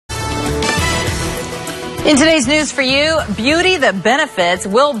In today's news for you, beauty that benefits.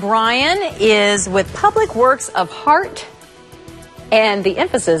 Bryan is with Public Works of HeART, and the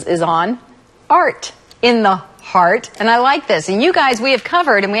emphasis is on art in the heart. And I like this. And you guys, we have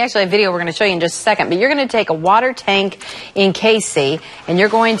covered, and we actually have a video we're going to show you in just a second, but you're going to take a water tank in Cayce, and you're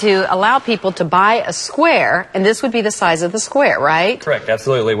going to allow people to buy a square, and this would be the size of the square, right? Correct,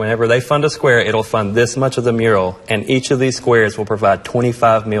 absolutely. Whenever they fund a square, it'll fund this much of the mural, and each of these squares will provide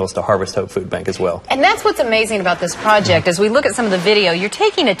 25 meals to Harvest Hope Food Bank as well. And that's what's amazing about this project. As we look at some of the video, you're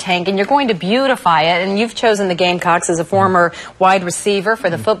taking a tank and you're going to beautify it, and you've chosen the Gamecocks as a former wide receiver for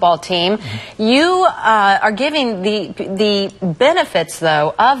the football team. You are giving the benefits,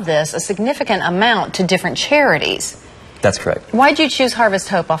 though, of this a significant amount to different charities. That's correct. Why'd you choose Harvest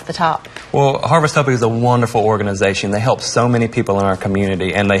Hope off the top? Well, Harvest Hope is a wonderful organization. They help so many people in our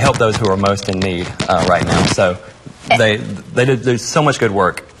community, and they help those who are most in need right now. So they do so much good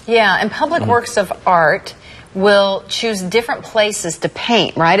work. Yeah, and Public Works of Art will choose different places to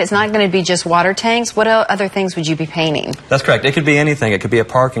paint, right? It's not going to be just water tanks. What other things would you be painting? That's correct. It could be anything. It could be a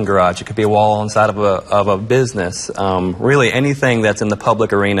parking garage. It could be a wall inside of a business. Really anything that's in the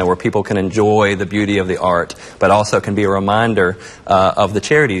public arena where people can enjoy the beauty of the art, but also can be a reminder of the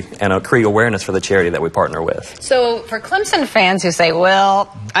charity and create awareness for the charity that we partner with. So for Clemson fans who say,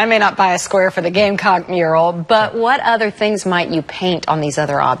 well, I may not buy a square for the Gamecock mural, but what other things might you paint on these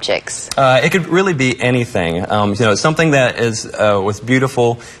other objects? It could really be anything. Something that is was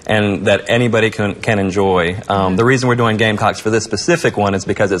beautiful and that anybody can enjoy. The reason we're doing Gamecocks for this specific one is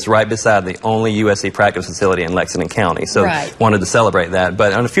because it's right beside the only USC practice facility in Lexington County. So wanted to celebrate that.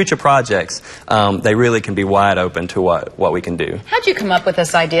 But on the future projects, they really can be wide open to what we can do. How'd you come up with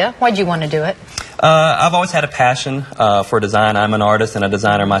this idea? Why'd you want to do it? I've always had a passion for design. I'm an artist and a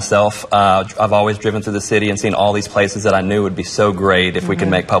designer myself. I've always driven through the city and seen all these places that I knew would be so great if we could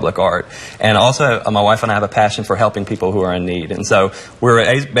make public art. And also, my wife and I have a passion for helping people who are in need. And so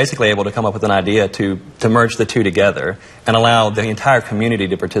we're basically able to come up with an idea to merge the two together and allow the entire community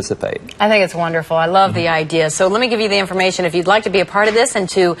to participate. I think it's wonderful. I love the idea. So let me give you the information. If you'd like to be a part of this and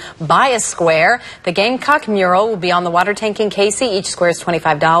to buy a square, the Gamecock mural will be on the water tank in Cayce. Each square is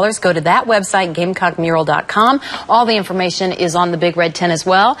 $25. Go to that website, GamecockMural.com. All the information is on the big red tent as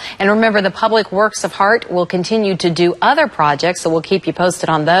well. And remember, the Public Works of HeART will continue to do other projects, so we'll keep you posted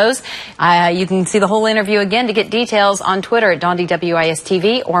on those. You can see the whole interview again to get details on Twitter at Dawndy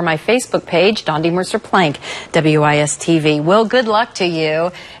WISTV or my Facebook page, Dawndy Mercer Plank WISTV. Will, good luck to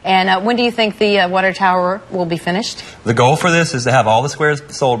you. And when do you think the water tower will be finished? The goal for this is to have all the squares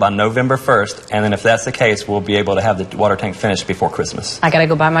sold by November 1st, and then if that's the case, we'll be able to have the water tank finished before Christmas. I got to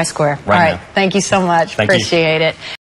go buy my square. All right. Thank you so much. Appreciate it.